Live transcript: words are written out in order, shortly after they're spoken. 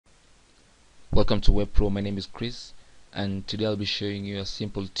Welcome to WebPro. My name is Chris, and today I'll be showing you a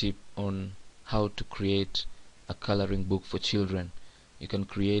simple tip on how to create a coloring book for children. You can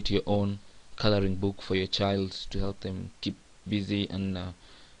create your own coloring book for your child to help them keep busy and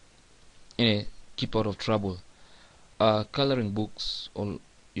keep out of trouble. Coloring books all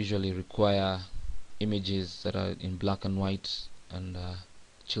usually require images that are in black and white, and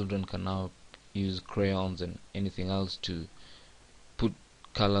children can now use crayons and anything else to put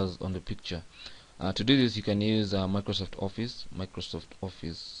colors on the picture. To do this, you can use Microsoft Office.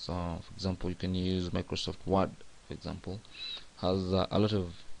 For example, you can use Microsoft Word. For example, has a lot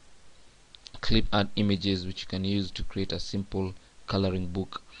of clip art images which you can use to create a simple coloring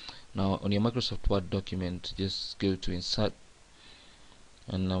book. Now, on your Microsoft Word document, just go to Insert,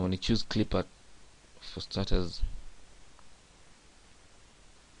 and when you choose clip art, for starters,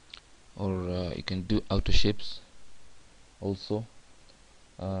 or you can do auto shapes also.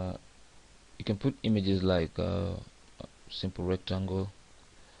 You can put images like a simple rectangle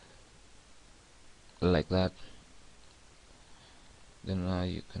like that. Then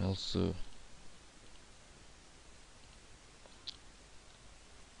you can also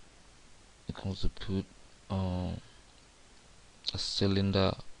put a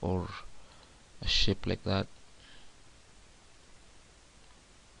cylinder or a shape like that.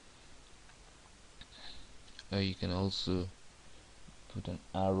 You can also put an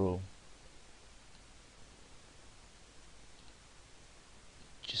arrow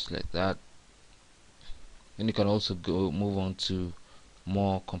just like that. Then you can also move on to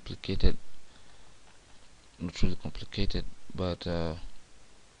more complicated, not really complicated, but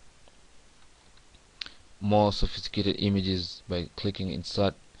more sophisticated images by clicking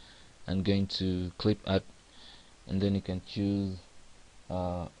Insert and going to Clip Art, and then you can choose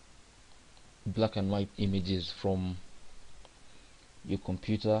black and white images from your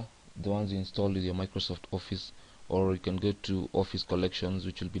computer, the ones you installed with your Microsoft Office, or you can go to Office Collections,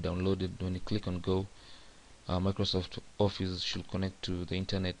 which will be downloaded. When you click on Go, Microsoft Office should connect to the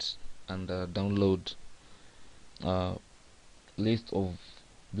internet and download a list of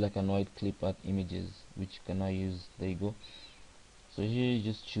black and white clip art images which you can now use. There you go. So here you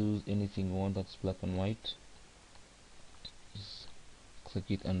just choose anything you want that's black and white, just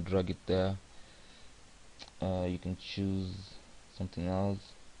click it and drag it there. You can choose something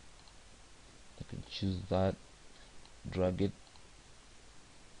else. You can choose that, drag it.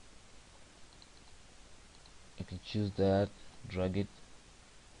 You can choose that, drag it.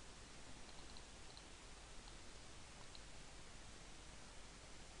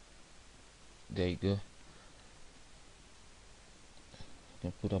 There you go. You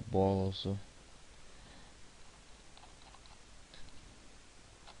can put a ball also.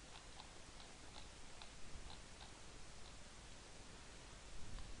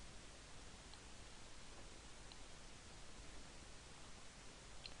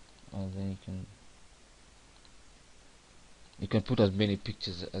 And then you can put as many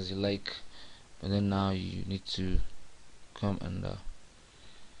pictures as you like, but then now you need to come and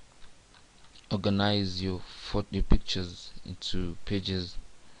organize your pictures into pages.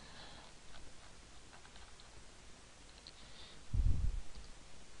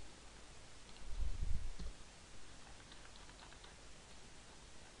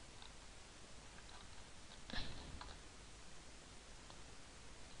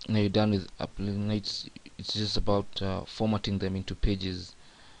 Now you're done with uploading. It's just about formatting them into pages.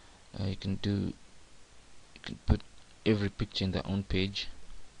 You can put every picture in their own page.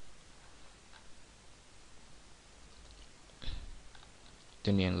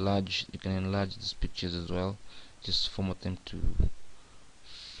 Then you can enlarge these pictures as well. Just format them to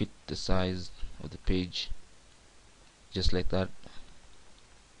fit the size of the page, just like that.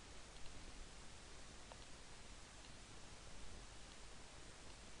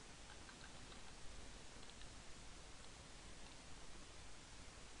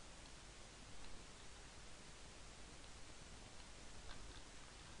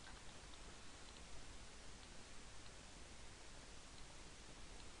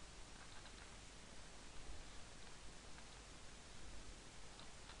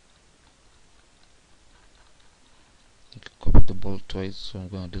 Copy the ball twice, so I'm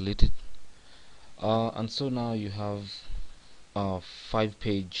going to delete it. And so now you have a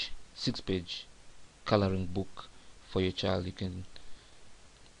 6-page coloring book for your child. You can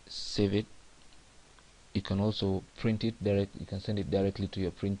save it. You can also print it you can send it directly to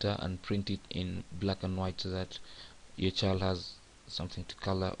your printer and print it in black and white so that your child has something to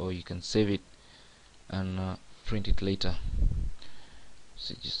color, or you can save it and print it later.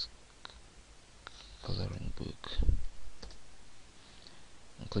 So just coloring book.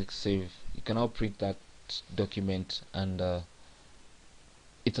 click save. You can now print that document, and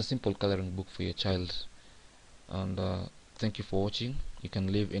it's a simple coloring book for your child. And thank you for watching. You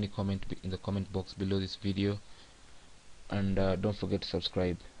can leave any comment in the comment box below this video, and don't forget to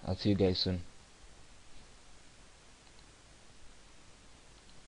subscribe. I'll see you guys soon.